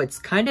tell, it's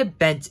kind of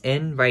bent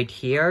in right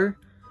here.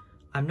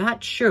 I'm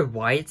not sure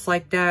why it's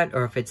like that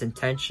or if it's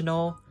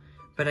intentional,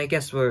 but I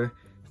guess we're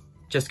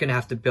just gonna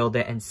have to build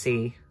it and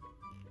see.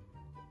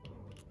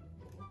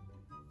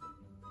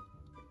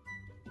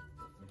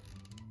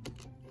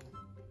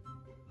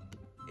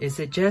 Is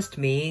it just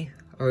me,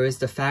 or is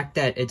the fact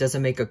that it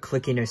doesn't make a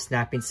clicking or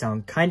snapping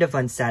sound kind of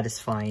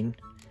unsatisfying?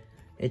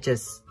 It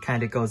just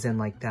kind of goes in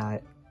like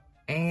that.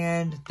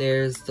 And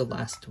there's the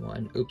last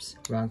one. Oops,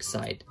 wrong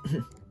side.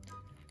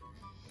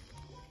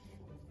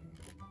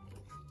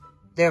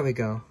 There we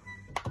go.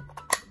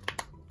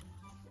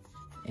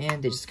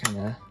 And they just kind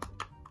of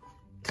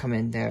come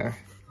in there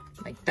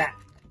like that.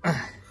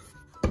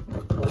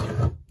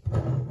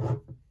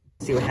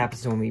 See what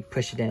happens when we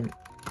push it in.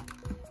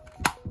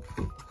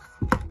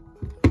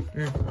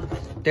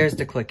 There's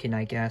the clicking,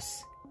 I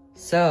guess.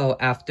 So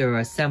after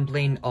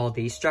assembling all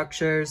these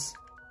structures,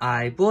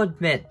 I will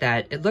admit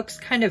that it looks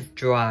kind of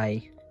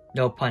dry,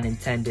 no pun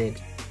intended.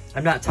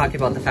 I'm not talking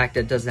about the fact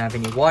that it doesn't have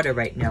any water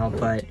right now,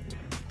 but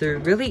there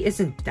really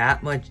isn't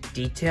that much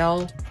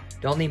detail.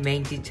 The only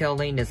main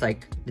detailing is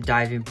like the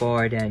diving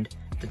board and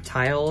the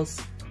tiles.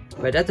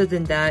 But other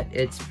than that,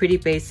 it's pretty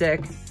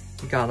basic.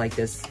 We got like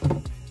this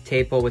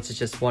table, which is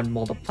just one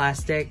mold of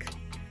plastic.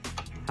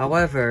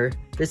 However,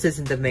 this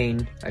isn't the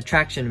main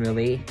attraction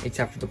really,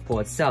 except for the pool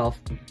itself.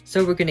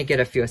 So we're gonna get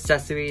a few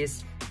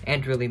accessories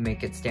and really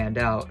make it stand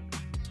out.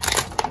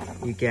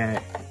 You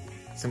get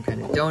some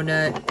kind of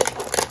donut.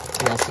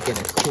 We also get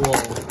a cool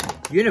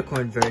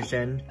unicorn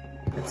version.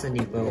 That's a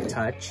neat little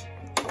touch.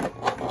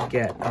 You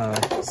get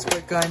a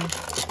squirt gun.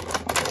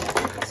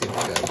 Let's see if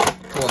we can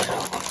pull it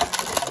out.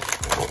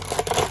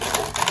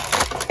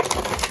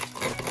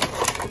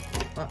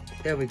 Oh,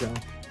 there we go.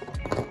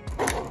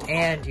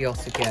 And you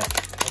also get a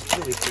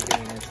Bluey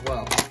figurine as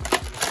well.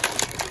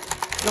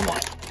 Come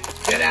on,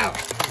 get out!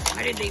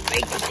 Why did they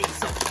make these things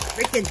so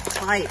freaking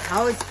tight?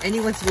 How is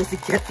anyone supposed to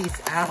get these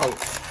out?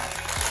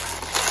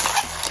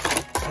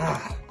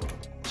 Ah,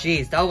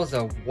 jeez, that was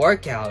a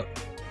workout.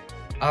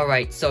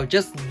 Alright, so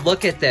just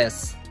look at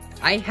this.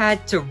 I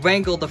had to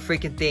wrangle the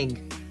freaking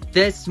thing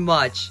this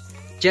much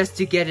just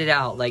to get it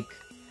out. Like,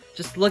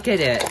 just look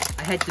at it.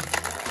 I had to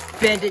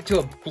bend it to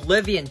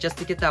oblivion just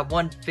to get that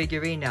one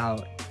figurine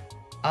out.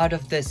 Out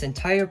of this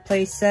entire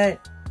playset,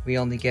 we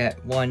only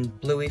get one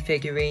Bluey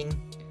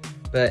figurine.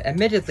 But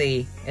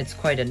admittedly, it's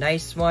quite a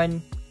nice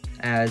one,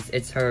 as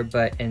it's her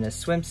but in a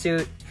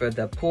swimsuit for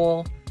the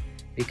pool.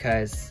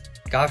 Because,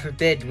 God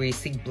forbid, we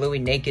see Bluey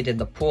naked in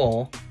the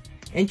pool.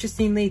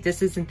 Interestingly,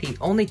 this isn't the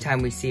only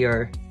time we see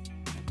her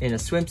in a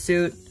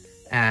swimsuit,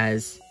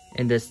 as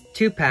in this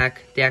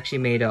 2-pack, they actually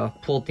made a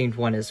pool-themed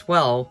one as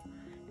well.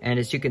 And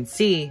as you can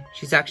see,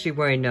 she's actually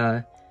wearing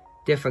a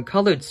different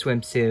colored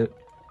swimsuit.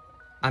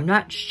 I'm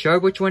not sure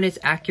which one is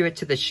accurate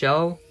to the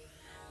show,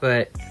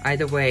 but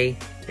either way,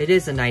 it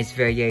is a nice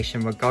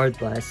variation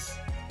regardless.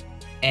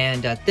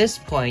 And at this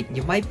point,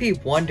 you might be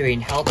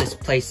wondering how this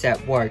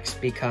playset works,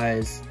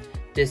 because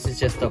this is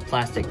just a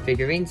plastic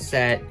figurine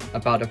set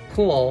about a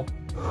pool,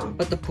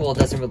 but the pool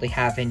doesn't really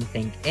have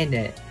anything in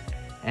it.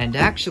 And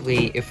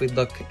actually, if we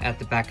look at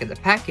the back of the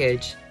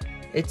package,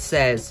 it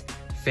says,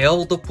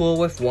 fill the pool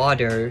with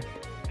water.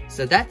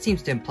 So that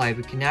seems to imply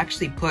we can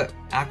actually put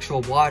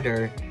actual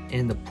water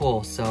in the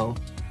pool. So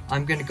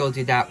I'm gonna go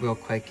do that real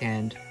quick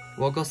and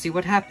we'll go see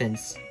what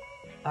happens.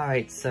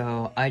 Alright,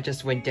 so I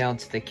just went down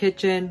to the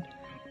kitchen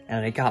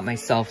and I got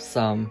myself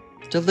some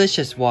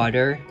delicious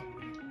water.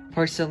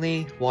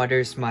 Personally,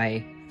 water's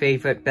my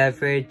favorite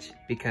beverage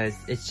because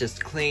it's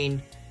just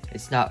clean,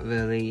 it's not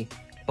really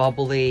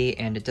bubbly,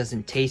 and it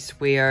doesn't taste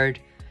weird,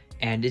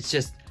 and it's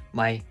just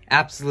my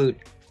absolute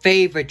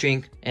favorite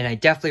drink, and I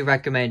definitely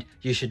recommend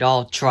you should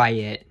all try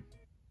it.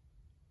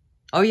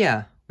 Oh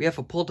yeah, we have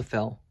a pool to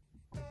fill.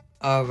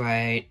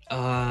 Alright,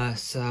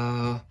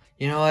 so,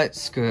 you know what,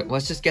 screw it,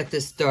 let's just get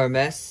this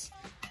thermos.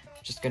 I'm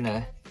just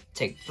gonna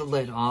take the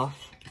lid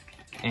off,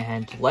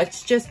 and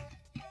let's just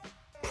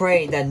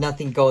pray that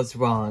nothing goes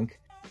wrong.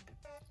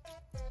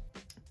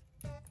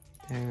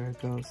 There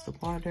goes the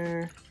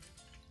water.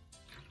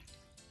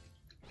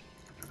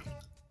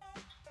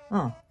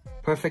 Oh,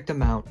 perfect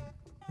amount.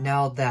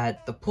 Now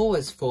that the pool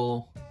is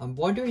full, I'm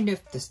wondering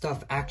if the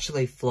stuff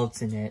actually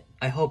floats in it.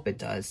 I hope it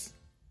does.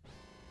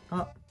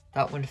 Oh,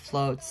 that one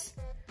floats.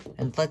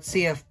 And let's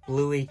see if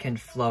Bluey can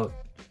float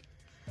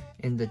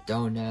in the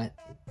donut.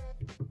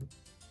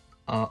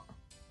 Oh,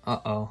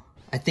 uh-oh.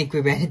 I think we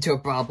ran into a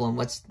problem.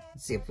 Let's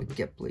see if we can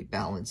get Bluey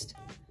balanced.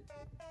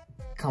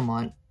 come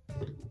on.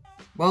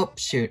 Well,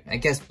 shoot, I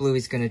guess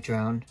Bluey's gonna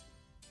drown.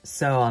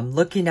 So I'm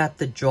looking at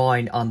the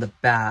drawing on the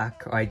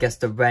back, or I guess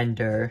the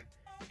render,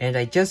 and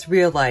I just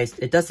realized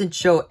it doesn't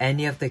show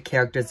any of the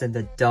characters in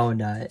the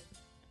donut.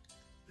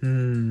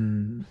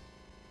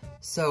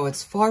 So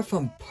it's far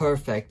from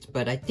perfect,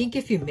 but I think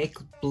if you make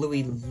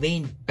Bluey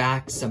lean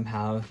back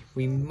somehow,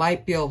 we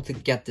might be able to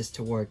get this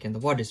to work. And the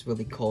water's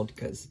really cold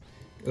because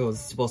it was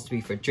supposed to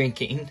be for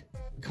drinking.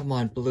 Come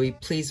on, Bluey,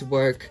 please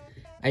work.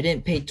 I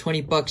didn't pay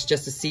 20 bucks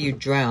just to see you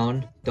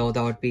drown, though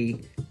that would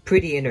be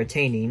pretty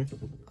entertaining.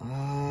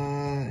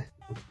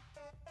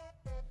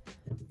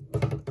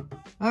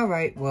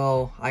 Alright,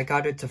 well, I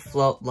got it to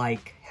float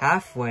like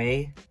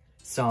halfway,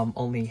 so I'm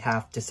only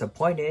half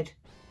disappointed.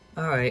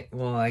 Alright,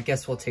 well, I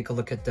guess we'll take a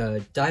look at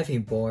the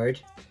diving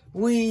board.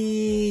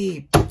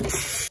 Whee!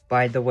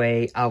 By the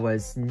way, I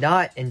was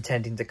not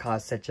intending to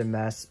cause such a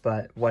mess,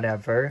 but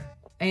whatever.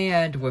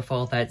 And with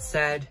all that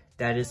said,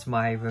 that is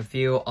my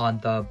review on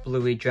the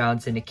Bluey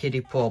Drowns in a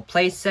Kiddie Pool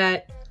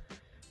playset.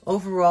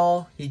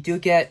 Overall, you do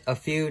get a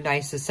few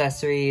nice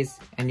accessories,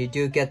 and you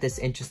do get this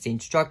interesting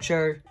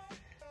structure.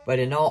 But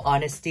in all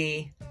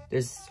honesty,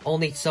 there's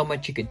only so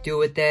much you could do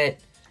with it.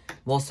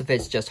 Most of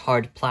it's just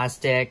hard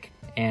plastic,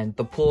 and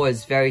the pool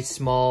is very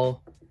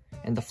small.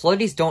 And the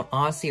floaties don't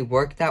honestly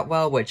work that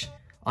well, which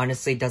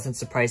honestly doesn't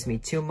surprise me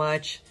too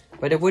much.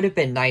 But it would have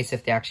been nice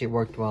if they actually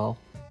worked well.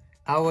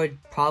 I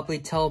would probably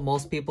tell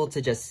most people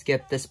to just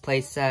skip this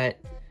playset.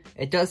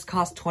 It does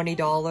cost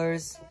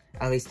 $20,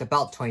 at least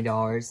about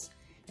 $20.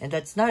 And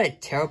that's not a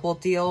terrible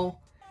deal,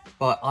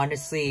 but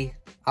honestly,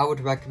 I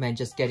would recommend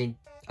just getting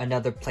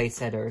another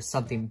playset or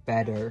something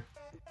better.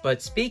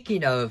 But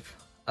speaking of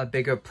a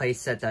bigger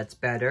playset that's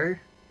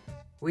better,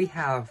 we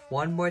have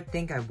one more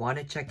thing I want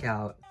to check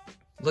out.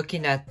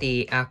 Looking at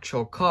the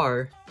actual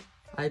car,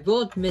 I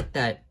will admit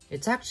that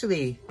it's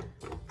actually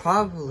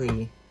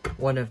probably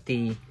one of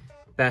the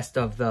best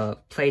of the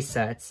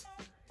playsets.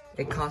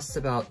 It costs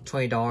about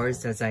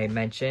 $20 as I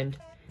mentioned,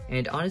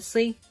 and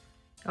honestly,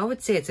 I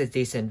would say it's a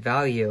decent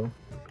value.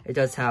 It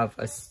does have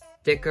a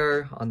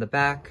sticker on the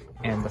back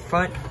and the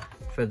front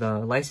for the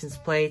license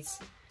plates.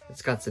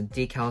 It's got some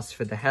decals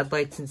for the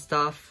headlights and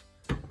stuff.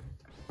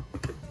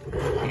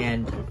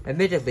 And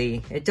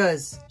admittedly, it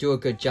does do a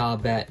good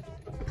job at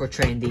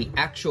portraying the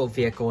actual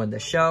vehicle in the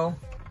show.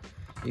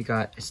 You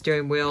got a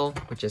steering wheel,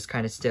 which is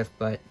kind of stiff,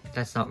 but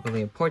that's not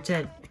really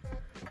important.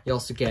 You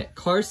also get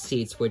car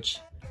seats, which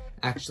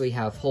actually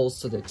have holes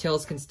so their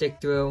tails can stick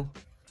through.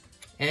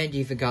 And you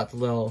even got the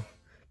little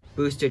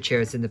booster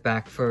chairs in the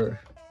back for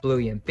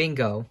Bluey and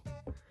Bingo.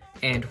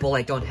 And while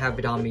I don't have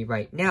it on me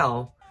right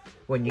now,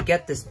 when you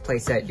get this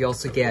playset, you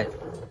also get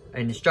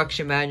an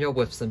instruction manual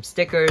with some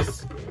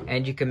stickers,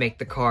 and you can make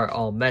the car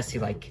all messy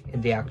like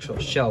in the actual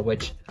show,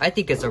 which I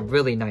think is a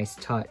really nice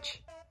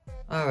touch.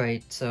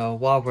 Alright, so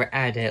while we're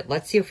at it,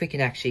 let's see if we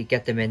can actually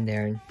get them in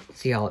there and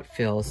see how it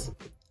feels.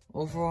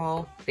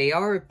 Overall, they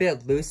are a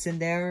bit loose in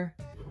there,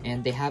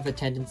 and they have a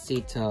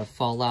tendency to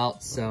fall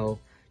out, so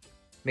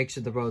make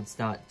sure the road's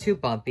not too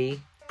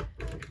bumpy.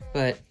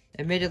 But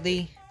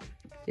admittedly,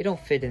 they don't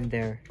fit in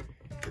there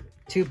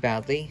too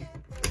badly.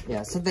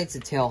 Yeah, sometimes the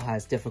tail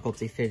has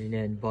difficulty fitting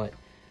in, but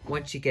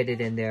once you get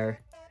it in there,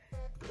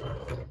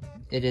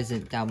 it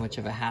isn't that much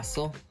of a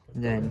hassle.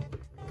 And then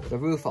the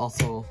roof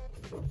also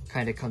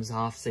kind of comes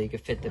off so you can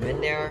fit them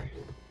in there.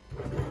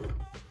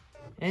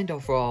 And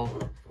overall,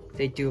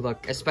 they do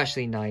look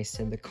especially nice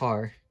in the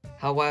car.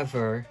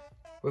 However,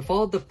 with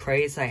all the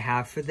praise I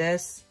have for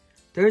this,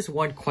 there's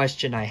one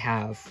question I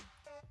have.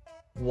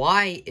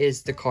 Why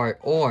is the car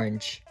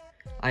orange?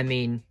 I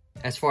mean,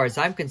 as far as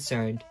I'm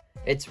concerned,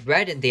 it's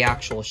red in the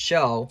actual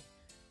show,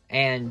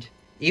 and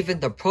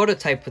even the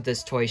prototype for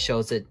this toy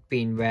shows it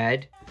being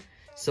red.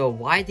 So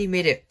why they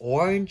made it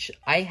orange,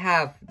 I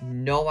have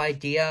no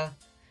idea.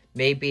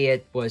 Maybe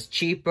it was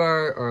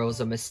cheaper or it was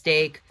a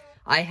mistake.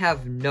 I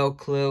have no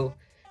clue,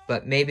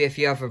 but maybe if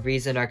you have a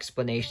reason or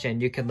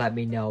explanation, you can let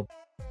me know.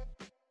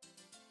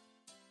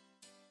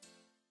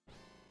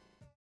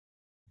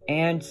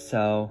 And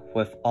so,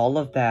 with all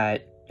of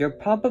that, you're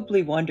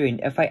probably wondering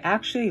if I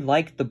actually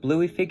like the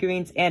Bluey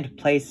figurines and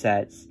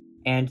playsets.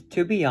 And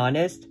to be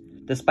honest,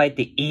 despite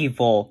the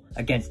evil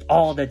against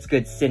all that's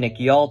good cynic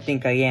y'all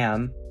think I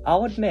am,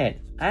 I'll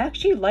admit, I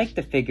actually like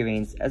the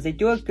figurines as they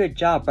do a good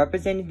job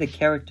representing the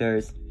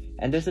characters,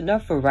 and there's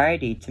enough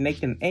variety to make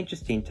them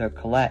interesting to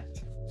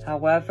collect.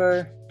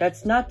 However,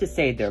 that's not to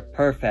say they're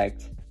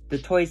perfect. The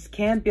toys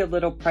can be a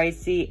little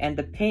pricey and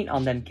the paint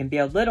on them can be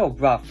a little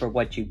rough for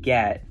what you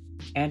get.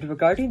 And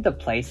regarding the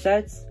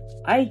playsets,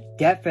 I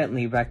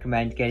definitely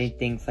recommend getting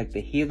things like the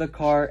healer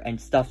car and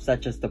stuff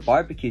such as the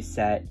barbecue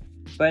set,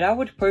 but I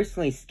would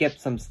personally skip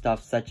some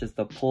stuff such as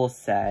the pool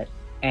set.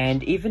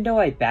 And even though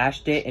I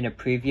bashed it in a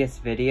previous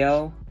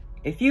video,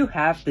 if you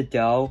have the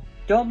dough,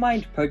 don't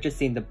mind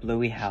purchasing the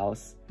Bluey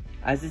house,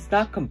 as it's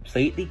not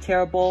completely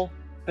terrible,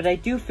 but I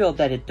do feel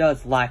that it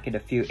does lack in a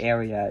few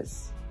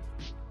areas.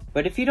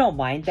 But if you don't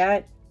mind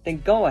that,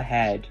 then go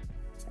ahead.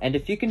 And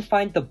if you can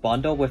find the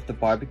bundle with the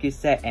barbecue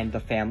set and the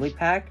family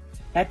pack,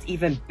 that's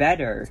even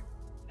better.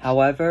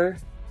 However,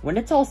 when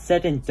it's all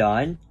said and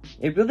done,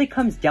 it really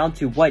comes down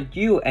to what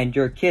you and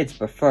your kids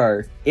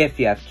prefer, if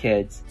you have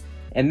kids.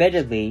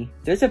 Admittedly,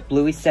 there's a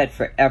Bluey set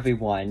for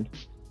everyone.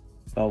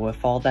 But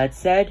with all that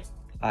said,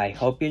 I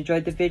hope you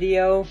enjoyed the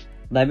video.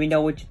 Let me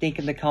know what you think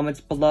in the comments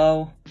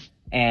below.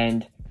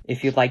 And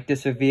if you like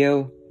this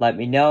review, let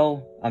me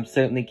know. I'm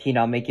certainly keen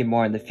on making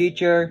more in the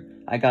future.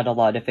 I got a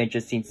lot of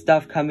interesting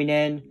stuff coming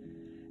in.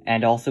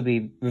 And also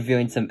be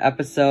reviewing some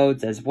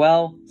episodes as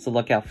well, so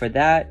look out for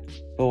that.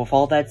 But with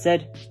all that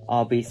said,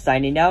 I'll be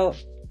signing out.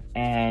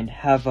 And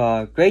have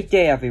a great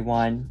day,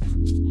 everyone.